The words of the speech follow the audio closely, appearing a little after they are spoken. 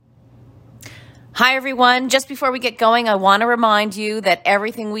Hi, everyone. Just before we get going, I want to remind you that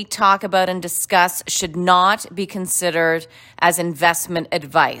everything we talk about and discuss should not be considered as investment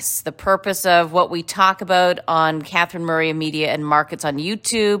advice. The purpose of what we talk about on Catherine Murray Media and Markets on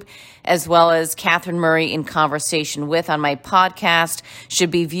YouTube, as well as Catherine Murray in Conversation With on my podcast,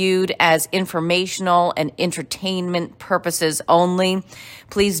 should be viewed as informational and entertainment purposes only.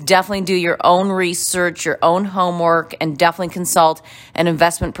 Please definitely do your own research, your own homework, and definitely consult an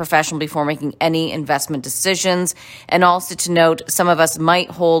investment professional before making any investment decisions. And also to note, some of us might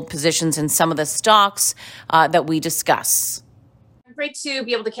hold positions in some of the stocks that we discuss. Great to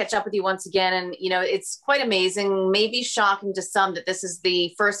be able to catch up with you once again. And, it's quite amazing, maybe shocking to some, that this is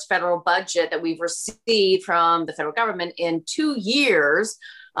the first federal budget that we've received from the federal government in 2 years.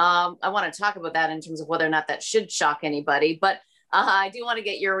 I want to talk about that in terms of whether or not that should shock anybody. But I do want to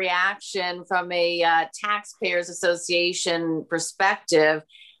get your reaction from a Taxpayers Association perspective.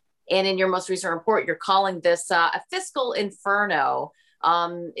 And in your most recent report, you're calling this a fiscal inferno.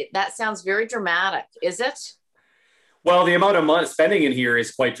 That sounds very dramatic. Is it? Well, the amount of spending in here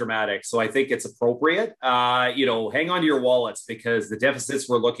is quite dramatic. So I think it's appropriate. Hang on to your wallets, because the deficits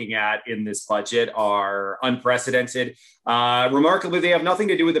we're looking at in this budget are unprecedented. Remarkably, they have nothing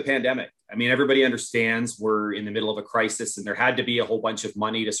to do with the pandemic. I mean, everybody understands we're in the middle of a crisis and there had to be a whole bunch of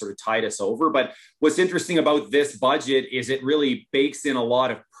money to sort of tide us over. But what's interesting about this budget is it really bakes in a lot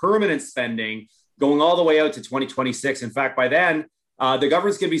of permanent spending going all the way out to 2026. In fact, by then, the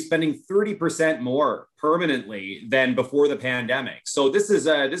government's going to be spending 30% more permanently than before the pandemic. So this is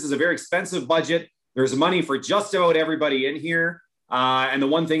a very expensive budget. There's money for just about everybody in here. And the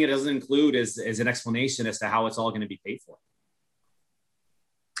one thing it doesn't include is an explanation as to how it's all going to be paid for.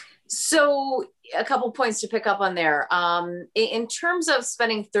 So a couple points to pick up on there. In terms of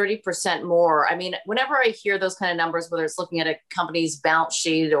spending 30% more, I mean, whenever I hear those kind of numbers, whether it's looking at a company's balance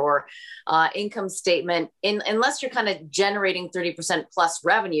sheet or income statement, unless you're kind of generating 30% plus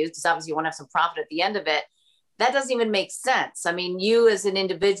revenues, because obviously you want to have some profit at the end of it, that doesn't even make sense. I mean, you as an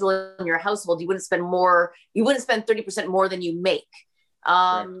individual in your household, you wouldn't spend 30% more than you make.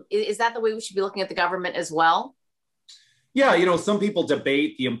 Right. Is that the way we should be looking at the government as well? Yeah, some people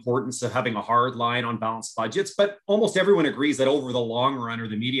debate the importance of having a hard line on balanced budgets, but almost everyone agrees that over the long run or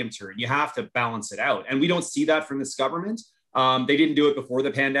the medium term, you have to balance it out. And we don't see that from this government. They didn't do it before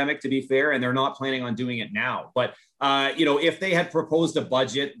the pandemic, to be fair, and they're not planning on doing it now. But, if they had proposed a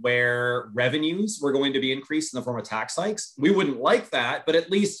budget where revenues were going to be increased in the form of tax hikes, we wouldn't like that. But at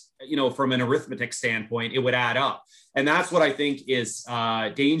least, from an arithmetic standpoint, it would add up. And that's what I think is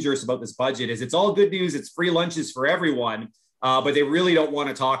dangerous about this budget is it's all good news. It's free lunches for everyone. But they really don't want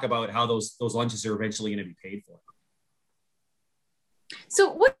to talk about how those lunches are eventually going to be paid for.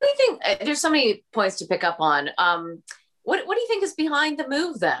 So what do you think? There's so many points to pick up on. What do you think is behind the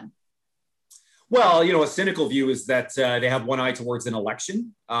move then? Well, a cynical view is that they have one eye towards an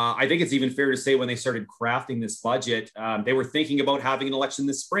election. I think it's even fair to say when they started crafting this budget, they were thinking about having an election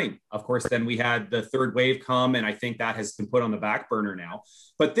this spring. Of course, then we had the third wave come, and I think that has been put on the back burner now.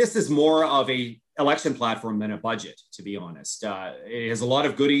 But this is more of a election platform than a budget, to be honest. It has a lot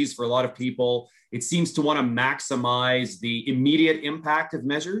of goodies for a lot of people. It seems to want to maximize the immediate impact of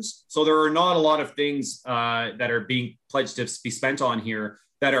measures. So there are not a lot of things that are being pledged to be spent on here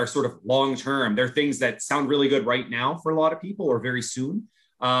that are sort of long-term. They're things that sound really good right now for a lot of people or very soon.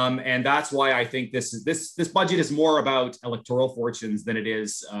 And that's why I think this budget is more about electoral fortunes than it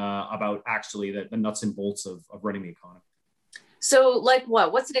is about actually the nuts and bolts of running the economy. So like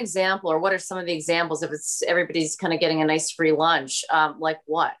what? What's an example, or what are some of the examples if it's everybody's kind of getting a nice free lunch? Like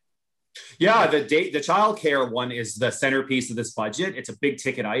what? Yeah, the childcare one is the centerpiece of this budget. It's a big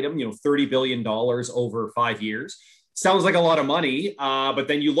ticket item, $30 billion over 5 years. Sounds like a lot of money, but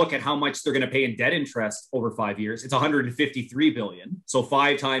then you look at how much they're going to pay in debt interest over 5 years. It's $153 billion, so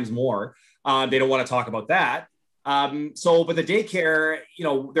 5 times more. They don't want to talk about that. But the daycare,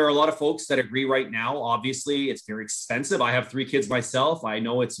 there are a lot of folks that agree right now. Obviously, it's very expensive. I have 3 kids myself. I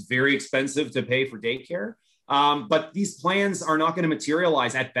know it's very expensive to pay for daycare. But these plans are not going to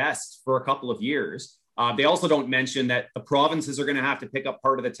materialize at best for a couple of years. They also don't mention that the provinces are going to have to pick up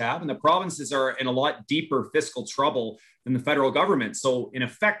part of the tab, and the provinces are in a lot deeper fiscal trouble than the federal government. So in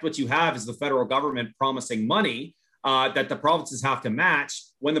effect, what you have is the federal government promising money that the provinces have to match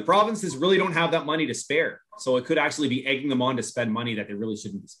when the provinces really don't have that money to spare. So it could actually be egging them on to spend money that they really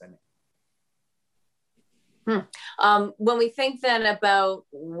shouldn't be spending. When we think then about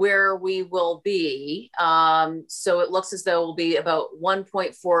where we will be, so it looks as though it will be about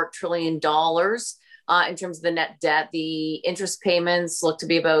 $1.4 trillion in terms of the net debt. The interest payments look to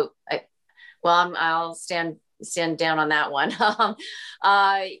be about, I'll stand stand down on that one.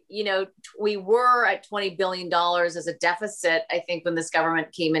 You know, we were at $20 billion as a deficit, I think, when this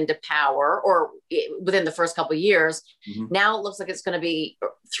government came into power, or within the first couple of years. Mm-hmm. Now it looks like it's going to be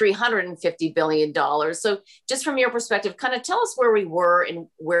 $350 billion. So just from your perspective, kind of tell us where we were and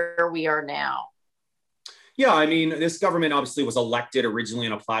where we are now. Yeah, I mean, this government obviously was elected originally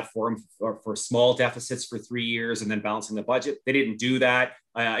on a platform for small deficits for 3 years and then balancing the budget. They didn't do that.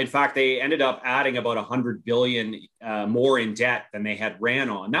 In fact, they ended up adding about 100 billion more in debt than they had ran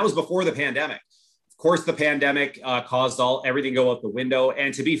on. That was before the pandemic. Of course, the pandemic caused everything go out the window.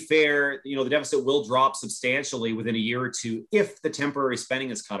 And to be fair, you know, the deficit will drop substantially within a year or two if the temporary spending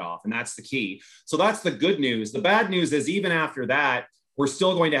is cut off. And that's the key. So that's the good news. The bad news is even after that, we're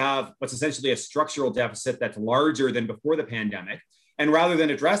still going to have what's essentially a structural deficit that's larger than before the pandemic. And rather than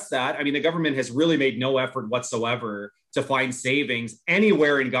address that, I mean, the government has really made no effort whatsoever to find savings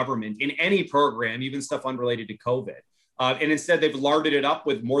anywhere in government, in any program, even stuff unrelated to COVID. And instead, they've larded it up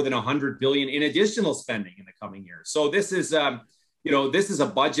with more than 100 billion in additional spending in the coming years. So this is, you know, this is a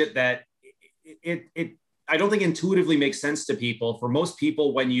budget that I don't think intuitively makes sense to people. For most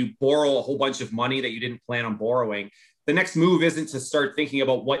people, when you borrow a whole bunch of money that you didn't plan on borrowing, the next move isn't to start thinking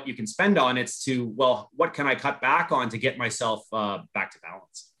about what you can spend on. It's to, well, what can I cut back on to get myself back to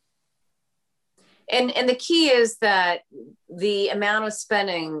balance? And the key is that the amount of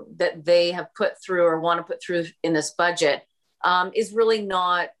spending that they have put through or want to put through in this budget is really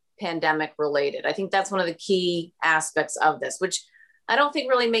not pandemic related. I think that's one of the key aspects of this, which I don't think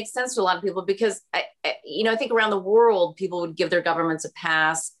really makes sense to a lot of people, because I think around the world, people would give their governments a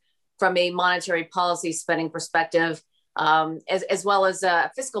pass from a monetary policy spending perspective, as well as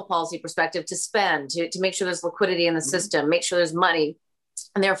a fiscal policy perspective, to spend, to make sure there's liquidity in the system, make sure there's money,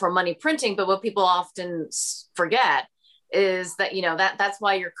 and therefore money printing. But what people often forget is that, you know, that's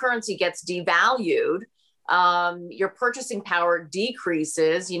why your currency gets devalued. Your purchasing power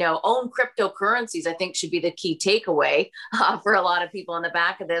decreases. You know, own cryptocurrencies, I think, should be the key takeaway for a lot of people in the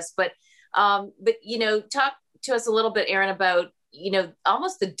back of this. But you know, talk to us a little bit, Aaron, about, you know,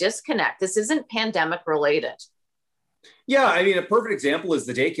 almost the disconnect. This isn't pandemic related. Yeah, I mean, a perfect example is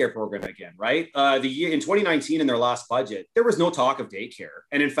the daycare program again, right? In 2019, in their last budget, there was no talk of daycare.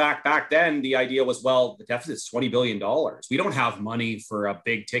 And in fact, back then, the idea was, well, the deficit's $20 billion. We don't have money for a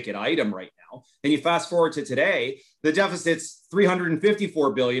big ticket item right now. And you fast forward to today, the deficit's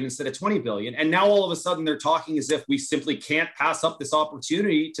 $354 billion instead of $20 billion. And now all of a sudden they're talking as if we simply can't pass up this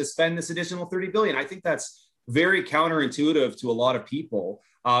opportunity to spend this additional $30 billion. I think that's very counterintuitive to a lot of people.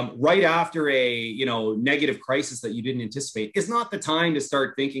 Right after a negative crisis that you didn't anticipate is not the time to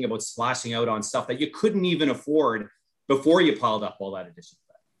start thinking about splashing out on stuff that you couldn't even afford before you piled up all that additional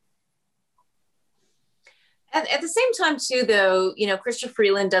debt. At the same time, too, though, you know, Chrystia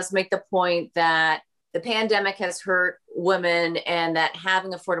Freeland does make the point that the pandemic has hurt women, and that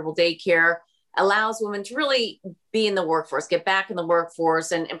having affordable daycare allows women to really be in the workforce, get back in the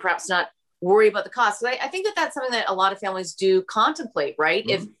workforce, and perhaps not worry about the cost. So I think that that's something that a lot of families do contemplate, right?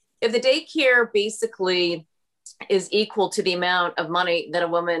 Mm-hmm. If the daycare basically is equal to the amount of money that a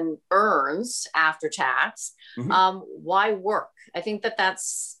woman earns after tax, mm-hmm. Why work? I think that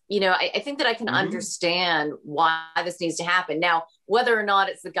that's, you know, I think that I can mm-hmm. understand why this needs to happen. Now, whether or not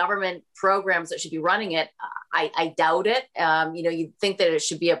it's the government programs that should be running it, I doubt it. You know, you'd think that it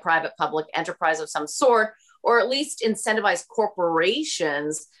should be a private public enterprise of some sort, or at least incentivize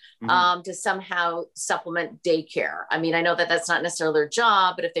corporations to somehow supplement daycare. I mean, I know that that's not necessarily their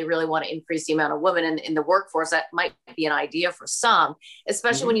job, but if they really want to increase the amount of women in the workforce, that might be an idea for some,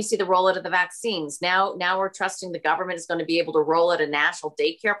 especially when you see the rollout of the vaccines. Now we're trusting the government is going to be able to roll out a national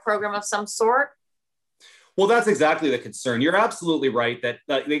daycare program of some sort. Well, that's exactly the concern. You're absolutely right that,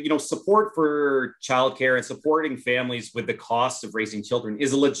 you know, support for childcare and supporting families with the cost of raising children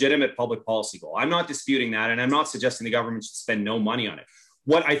is a legitimate public policy goal. I'm not disputing that, and I'm not suggesting the government should spend no money on it.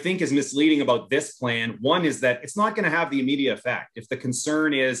 What I think is misleading about this plan, one, is that it's not going to have the immediate effect. If the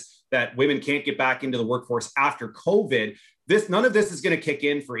concern is that women can't get back into the workforce after COVID, none of this is going to kick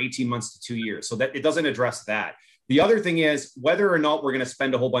in for 18 months to 2 years. So that it doesn't address that. The other thing is whether or not we're going to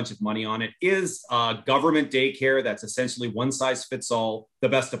spend a whole bunch of money on it. Is government daycare that's essentially one size fits all the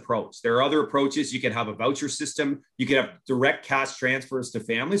best approach? There are other approaches. You can have a voucher system. You can have direct cash transfers to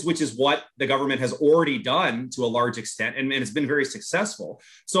families, which is what the government has already done to a large extent, and it's been very successful.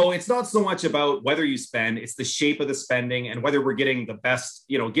 So it's not so much about whether you spend, it's the shape of the spending and whether we're getting the best,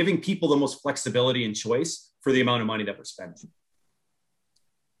 you know, giving people the most flexibility and choice for the amount of money that we're spending.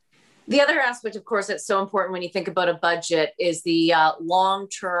 The other aspect, of course, that's so important when you think about a budget is the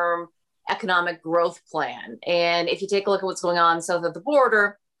long-term economic growth plan. And if you take a look at what's going on south of the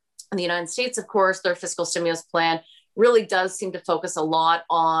border, In the United States, of course, their fiscal stimulus plan really does seem to focus a lot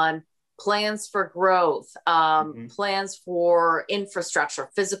on plans for growth, plans for infrastructure,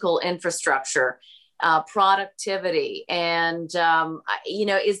 physical infrastructure, productivity. And,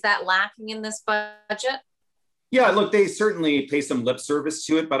 is that lacking in this budget? Yeah, look, they certainly pay some lip service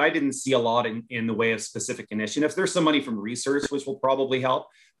to it, but I didn't see a lot in the way of specific initiatives. There's some money from research, which will probably help.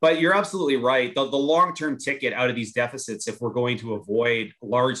 But you're absolutely right. The long-term ticket out of these deficits, if we're going to avoid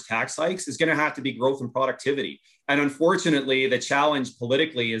large tax hikes, is going to have to be growth and productivity. And unfortunately, the challenge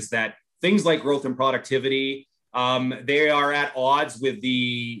politically is that things like growth and productivity, they are at odds with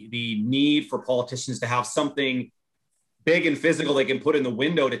the need for politicians to have something big and physical they can put in the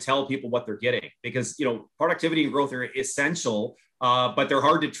window to tell people what they're getting, because productivity and growth are essential, but they're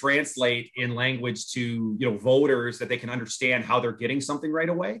hard to translate in language to voters that they can understand how they're getting something right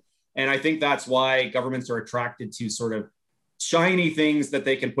away. And I think that's why governments are attracted to sort of shiny things that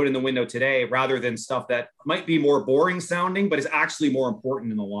they can put in the window today, rather than stuff that might be more boring sounding but is actually more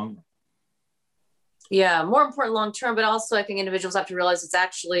important in the long run. Yeah, more important long term, but also I think individuals have to realize it's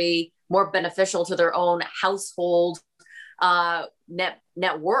actually more beneficial to their own household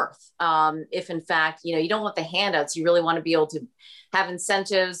net worth. If in fact, you don't want the handouts, you really want to be able to have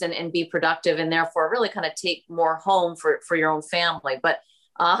incentives and be productive, and therefore really kind of take more home for your own family. But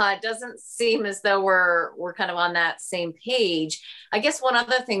it doesn't seem as though we're kind of on that same page. I guess one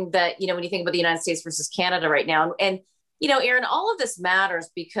other thing that, when you think about the United States versus Canada right now, and Erin, all of this matters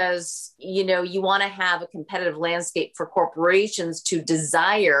because, you want to have a competitive landscape for corporations to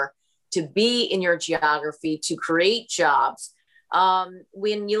desire to be in your geography, to create jobs.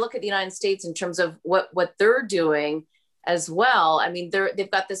 When you look at the United States in terms of what they're doing as well, I mean,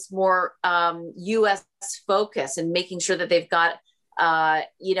 they've got this more U.S. focus and making sure that they've got,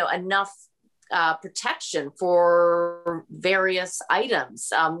 enough protection for various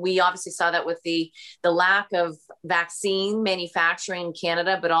items. We obviously saw that with the lack of vaccine manufacturing in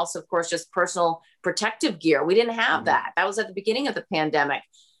Canada, but also, of course, just personal protective gear. We didn't have that. That was at the beginning of the pandemic.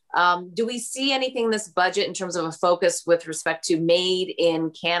 Do we see anything in this budget in terms of a focus with respect to made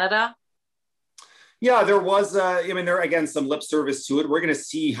in Canada? Yeah, there was, there again, some lip service to it. We're going to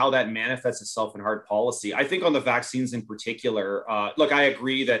see how that manifests itself in hard policy. I think on the vaccines in particular, look, I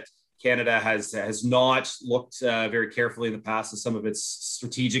agree that Canada has not looked very carefully in the past at some of its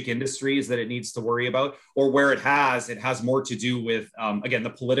strategic industries that it needs to worry about, or where it has more to do with, again, the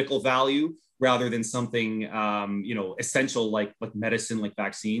political value rather than something, essential like medicine, like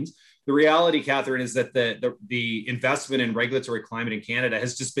vaccines. The reality, Catherine, is that the investment in regulatory climate in Canada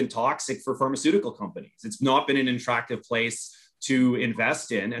has just been toxic for pharmaceutical companies. It's not been an attractive place to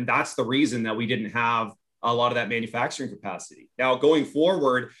invest in. And that's the reason that we didn't have a lot of that manufacturing capacity. Now, going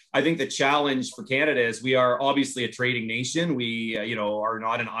forward, I think the challenge for Canada is we are obviously a trading nation. We, are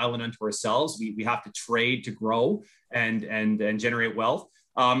not an island unto ourselves. We have to trade to grow and generate wealth.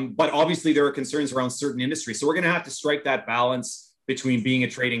 But obviously, there are concerns around certain industries. So we're going to have to strike that balance between being a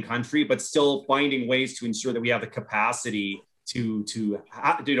trading country, but still finding ways to ensure that we have the capacity to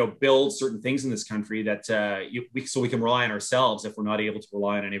build certain things in this country that so we can rely on ourselves if we're not able to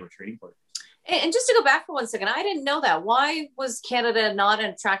rely on any of our trading partners. And just to go back for 1 second, I didn't know that. Why was Canada not an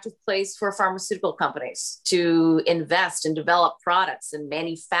attractive place for pharmaceutical companies to invest and develop products and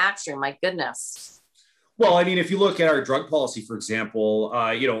manufacturing? My goodness. Well, I mean, if you look at our drug policy, for example,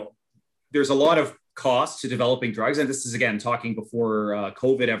 there's a lot of cost to developing drugs. And this is, again, talking before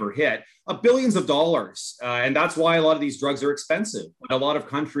COVID ever hit, billions of dollars. And that's why a lot of these drugs are expensive. A lot of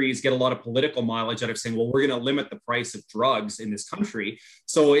countries get a lot of political mileage out of saying, well, we're going to limit the price of drugs in this country.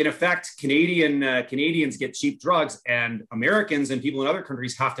 So in effect, Canadians get cheap drugs, and Americans and people in other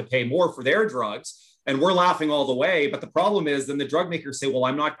countries have to pay more for their drugs. And we're laughing all the way. But the problem is then the drug makers say, well,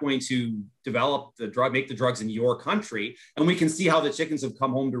 I'm not going to make the drugs in your country. And we can see how the chickens have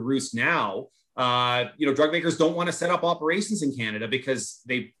come home to roost now. Drug makers don't want to set up operations in Canada because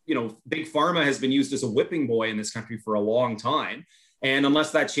big pharma has been used as a whipping boy in this country for a long time. And unless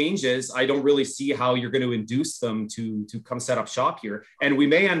that changes, I don't really see how you're going to induce them to come set up shop here. And we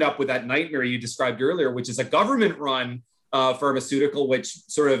may end up with that nightmare you described earlier, which is a government-run pharmaceutical, which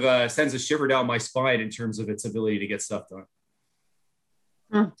sort of sends a shiver down my spine in terms of its ability to get stuff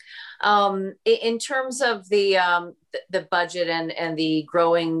done. In terms of the budget and the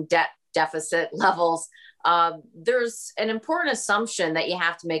growing debt deficit levels, there's an important assumption that you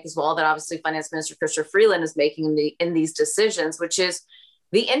have to make as well that obviously Finance Minister Chrystia Freeland is making in these decisions, which is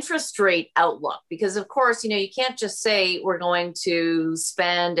the interest rate outlook. Because of course, you can't just say we're going to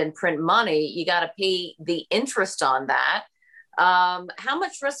spend and print money. You got to pay the interest on that. How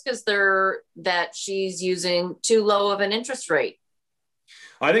much risk is there that she's using too low of an interest rate?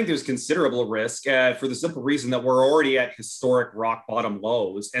 I think there's considerable risk for the simple reason that we're already at historic rock bottom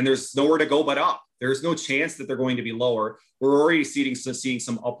lows, and there's nowhere to go but up. There's no chance that they're going to be lower. We're already seeing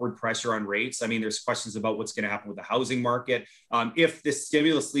some upward pressure on rates. I mean, there's questions about what's going to happen with the housing market. If this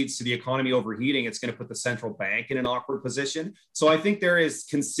stimulus leads to the economy overheating, it's going to put the central bank in an awkward position. So I think there is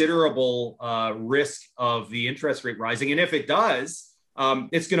considerable risk of the interest rate rising. And if it does,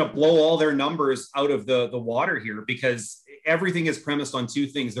 it's going to blow all their numbers out of the water here, because everything is premised on two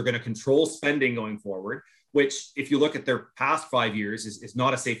things. They're going to control spending going forward, which, if you look at their past 5 years, is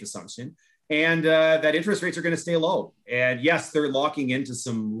not a safe assumption. And that interest rates are going to stay low. And yes, they're locking into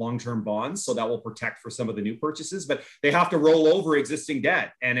some long-term bonds, so that will protect for some of the new purchases, but they have to roll over existing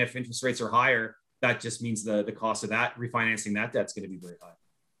debt. And if interest rates are higher, that just means the cost of that, refinancing that debt, is going to be very high.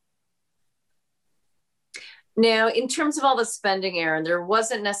 Now, in terms of all the spending, Aaron, there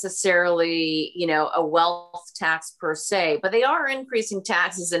wasn't necessarily, a wealth tax per se, but they are increasing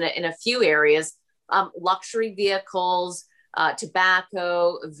taxes in a few areas, luxury vehicles,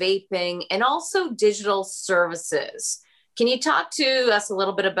 tobacco, vaping, and also digital services. Can you talk to us a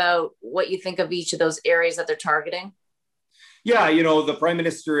little bit about what you think of each of those areas that they're targeting? Yeah, the Prime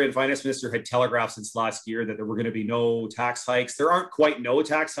Minister and Finance Minister had telegraphed since last year that there were going to be no tax hikes. There aren't quite no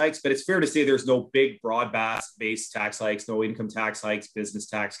tax hikes, but it's fair to say there's no big broad-based tax hikes, no income tax hikes, business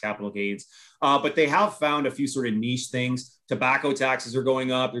tax, capital gains. But they have found a few sort of niche things. Tobacco taxes are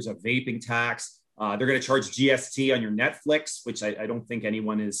going up. There's a vaping tax. They're going to charge GST on your Netflix, which I don't think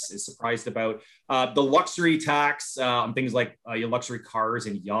anyone is surprised about. The luxury tax on things like your luxury cars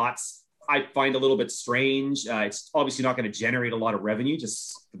and yachts, I find a little bit strange. It's obviously not going to generate a lot of revenue,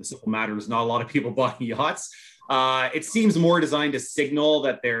 just for the simple matter, there's not a lot of people buying yachts. It seems more designed to signal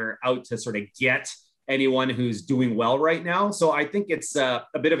that they're out to sort of get anyone who's doing well right now. So I think it's a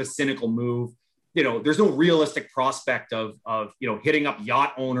bit of a cynical move. There's no realistic prospect of hitting up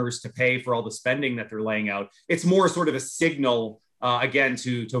yacht owners to pay for all the spending that they're laying out. It's more sort of a signal, again,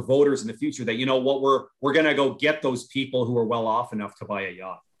 to voters in the future that, we're going to go get those people who are well off enough to buy a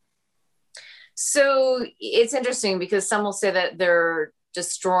yacht. So it's interesting because some will say that they're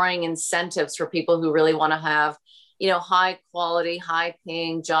destroying incentives for people who really want to have, high quality, high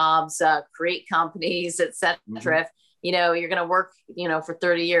paying jobs, create companies, et cetera. Mm-hmm. You're going to work, for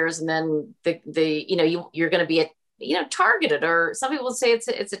 30 years, and then you're going to be, targeted, or some people say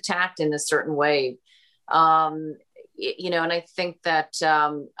it's attacked in a certain way. And I think that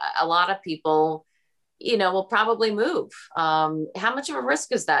a lot of people, will probably move. How much of a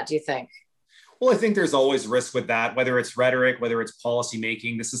risk is that, do you think? Well, I think there's always risk with that, whether it's rhetoric, whether it's policy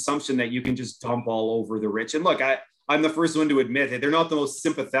making, this assumption that you can just dump all over the rich. And look, I'm the first one to admit that they're not the most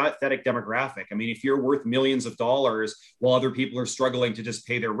sympathetic demographic. I mean, if you're worth millions of dollars while other people are struggling to just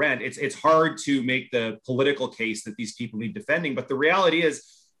pay their rent, it's hard to make the political case that these people need defending. But the reality is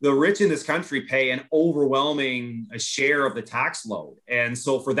the rich in this country pay an overwhelming share of the tax load. And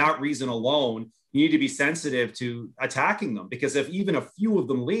so for that reason alone, you need to be sensitive to attacking them, because if even a few of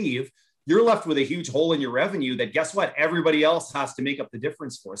them leave, you're left with a huge hole in your revenue that, guess what, everybody else has to make up the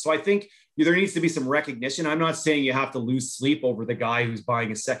difference for. So I think there needs to be some recognition. I'm not saying you have to lose sleep over the guy who's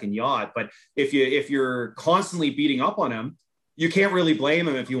buying a second yacht, but if you're constantly beating up on him, you can't really blame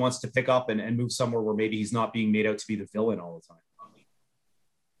him if he wants to pick up and move somewhere where maybe he's not being made out to be the villain all the time.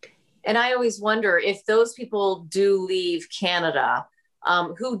 And I always wonder, if those people do leave Canada,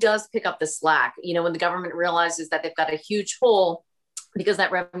 who does pick up the slack? When the government realizes that they've got a huge hole because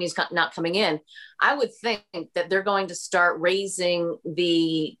that revenue is not coming in, I would think that they're going to start raising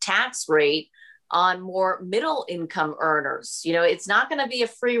the tax rate on more middle income earners. It's not going to be a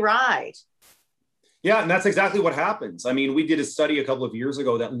free ride. Yeah, and that's exactly what happens. I mean, we did a study a couple of years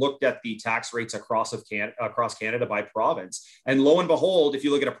ago that looked at the tax rates across Canada by province. And lo and behold, if you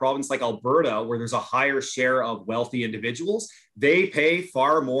look at a province like Alberta, where there's a higher share of wealthy individuals, they pay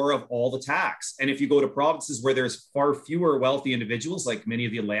far more of all the tax. And if you go to provinces where there's far fewer wealthy individuals, like many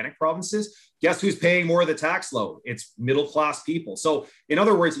of the Atlantic provinces, guess who's paying more of the tax load? It's middle-class people. So in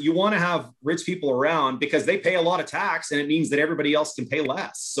other words, you want to have rich people around because they pay a lot of tax, and it means that everybody else can pay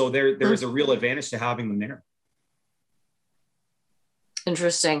less. So there's a real advantage to having them there.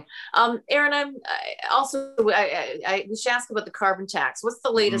 Interesting. Aaron, we should ask about the carbon tax. What's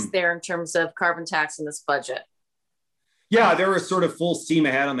the latest there in terms of carbon tax in this budget? Yeah, they're sort of full steam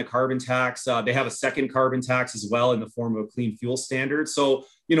ahead on the carbon tax. They have a second carbon tax as well in the form of a clean fuel standard. So,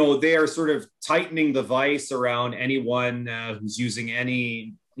 they are sort of tightening the vice around anyone who's using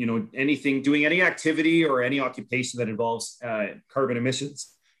anything, doing any activity or any occupation that involves carbon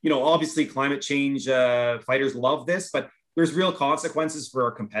emissions. Obviously climate change fighters love this, but there's real consequences for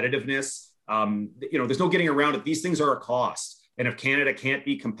our competitiveness. There's no getting around it. These things are a cost. And if Canada can't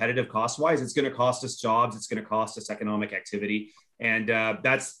be competitive cost-wise, it's going to cost us jobs. It's going to cost us economic activity. And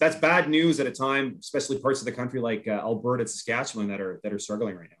that's bad news at a time, especially parts of the country like Alberta and Saskatchewan that are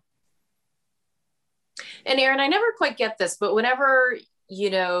struggling right now. And Aaron, I never quite get this, but whenever,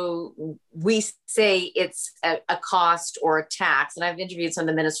 we say it's a cost or a tax, and I've interviewed some of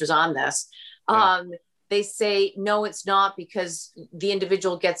the ministers on this, they say, no, it's not, because the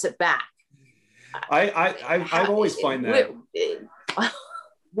individual gets it back. I've always find that.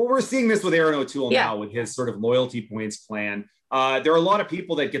 Well, we're seeing this with Erin O'Toole now with his sort of loyalty points plan. There are a lot of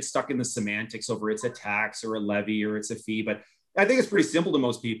people that get stuck in the semantics over it's a tax or a levy or it's a fee, but I think it's pretty simple to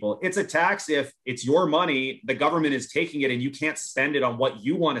most people. It's a tax if it's your money, the government is taking it and you can't spend it on what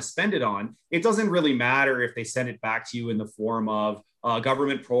you want to spend it on. It doesn't really matter if they send it back to you in the form of a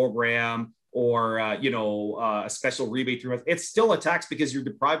government program or, a special rebate through it. It's still a tax because you're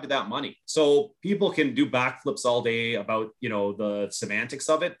deprived of that money. So people can do backflips all day about, the semantics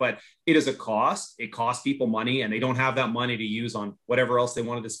of it, but it is a cost. It costs people money and they don't have that money to use on whatever else they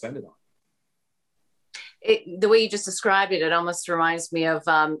wanted to spend it on. The way you just described it, it almost reminds me of,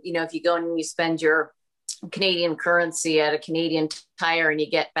 if you go and you spend your Canadian currency at a Canadian Tire and you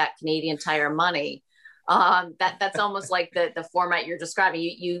get back Canadian Tire money. That's almost like the format you're describing.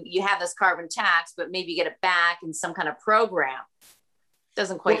 You have this carbon tax, but maybe you get it back in some kind of program.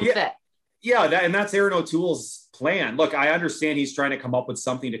 Doesn't quite fit. Yeah, and that's Erin O'Toole's plan. Look, I understand he's trying to come up with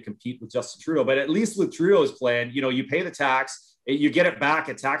something to compete with Justin Trudeau, but at least with Trudeau's plan, you pay the tax, you get it back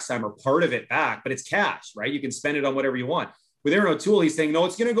at tax time or part of it back, but it's cash, right? You can spend it on whatever you want. With Erin O'Toole, he's saying, no,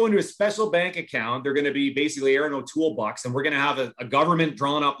 it's going to go into a special bank account. They're going to be basically Erin O'Toole bucks, and we're going to have a government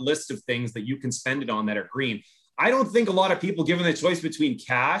drawn up list of things that you can spend it on that are green. I don't think a lot of people, given the choice between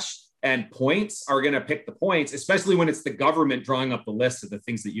cash and points, are going to pick the points, especially when it's the government drawing up the list of the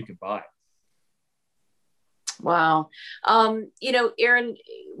things that you can buy. Wow. Aaron,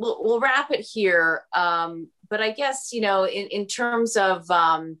 we'll wrap it here. But I guess, in terms of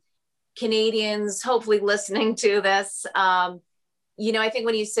Canadians hopefully listening to this, I think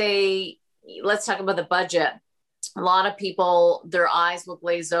when you say, let's talk about the budget, a lot of people, their eyes will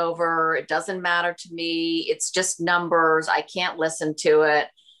glaze over. It doesn't matter to me. It's just numbers. I can't listen to it.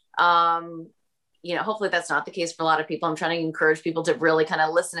 Hopefully that's not the case for a lot of people. I'm trying to encourage people to really kind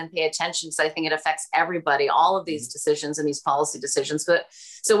of listen and pay attention, because I think it affects everybody, all of these decisions and these policy decisions. But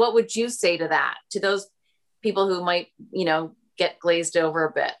so what would you say to that, to those people who might, get glazed over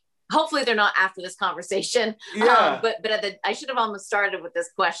a bit? Hopefully they're not after this conversation. Yeah. But I should have almost started with this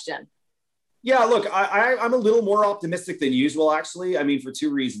question. Yeah, look, I'm a little more optimistic than usual, actually. I mean, for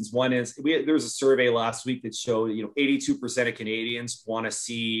two reasons. One is there was a survey last week that showed, 82% of Canadians want to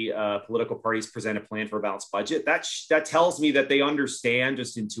see political parties present a plan for a balanced budget. That tells me that they understand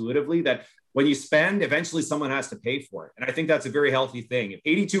just intuitively that when you spend, eventually someone has to pay for it. And I think that's a very healthy thing. If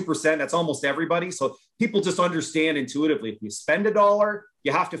 82%, that's almost everybody. So people just understand intuitively, if you spend $1,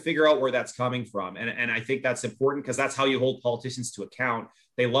 you have to figure out where that's coming from. And I think that's important, because that's how you hold politicians to account.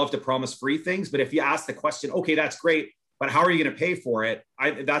 They love to promise free things, but if you ask the question, okay, that's great, but how are you going to pay for it?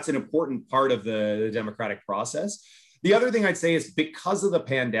 That's an important part of the democratic process. The other thing I'd say is, because of the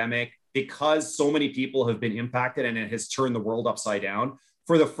pandemic, because so many people have been impacted and it has turned the world upside down,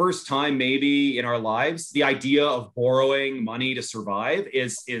 for the first time maybe in our lives, the idea of borrowing money to survive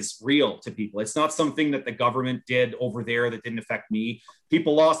is real to people. It's not something that the government did over there that didn't affect me.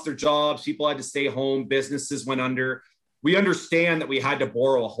 People lost their jobs, people had to stay home, businesses went under. We understand that we had to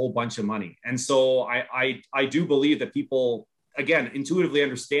borrow a whole bunch of money. And so I do believe that people, again, intuitively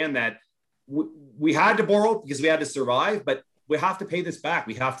understand that we had to borrow because we had to survive, but we have to pay this back.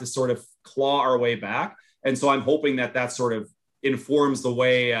 We have to sort of claw our way back. And so I'm hoping that sort of informs the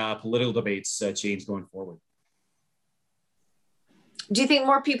way political debates change going forward. Do you think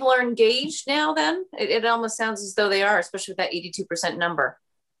more people are engaged now then? It almost sounds as though they are, especially with that 82% number.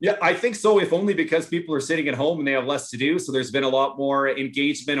 Yeah, I think so, if only because people are sitting at home and they have less to do. So there's been a lot more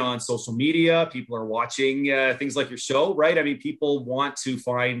engagement on social media. People are watching things like your show, right? I mean, people want to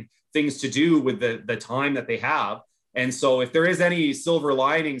find things to do with the time that they have. And so if there is any silver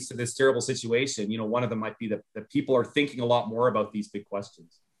linings to this terrible situation, one of them might be that people are thinking a lot more about these big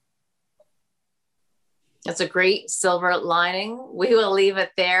questions. That's a great silver lining. We will leave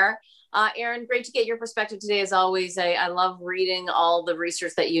it there. Aaron, great to get your perspective today. As always, I love reading all the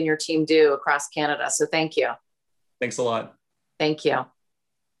research that you and your team do across Canada. So thank you. Thanks a lot. Thank you.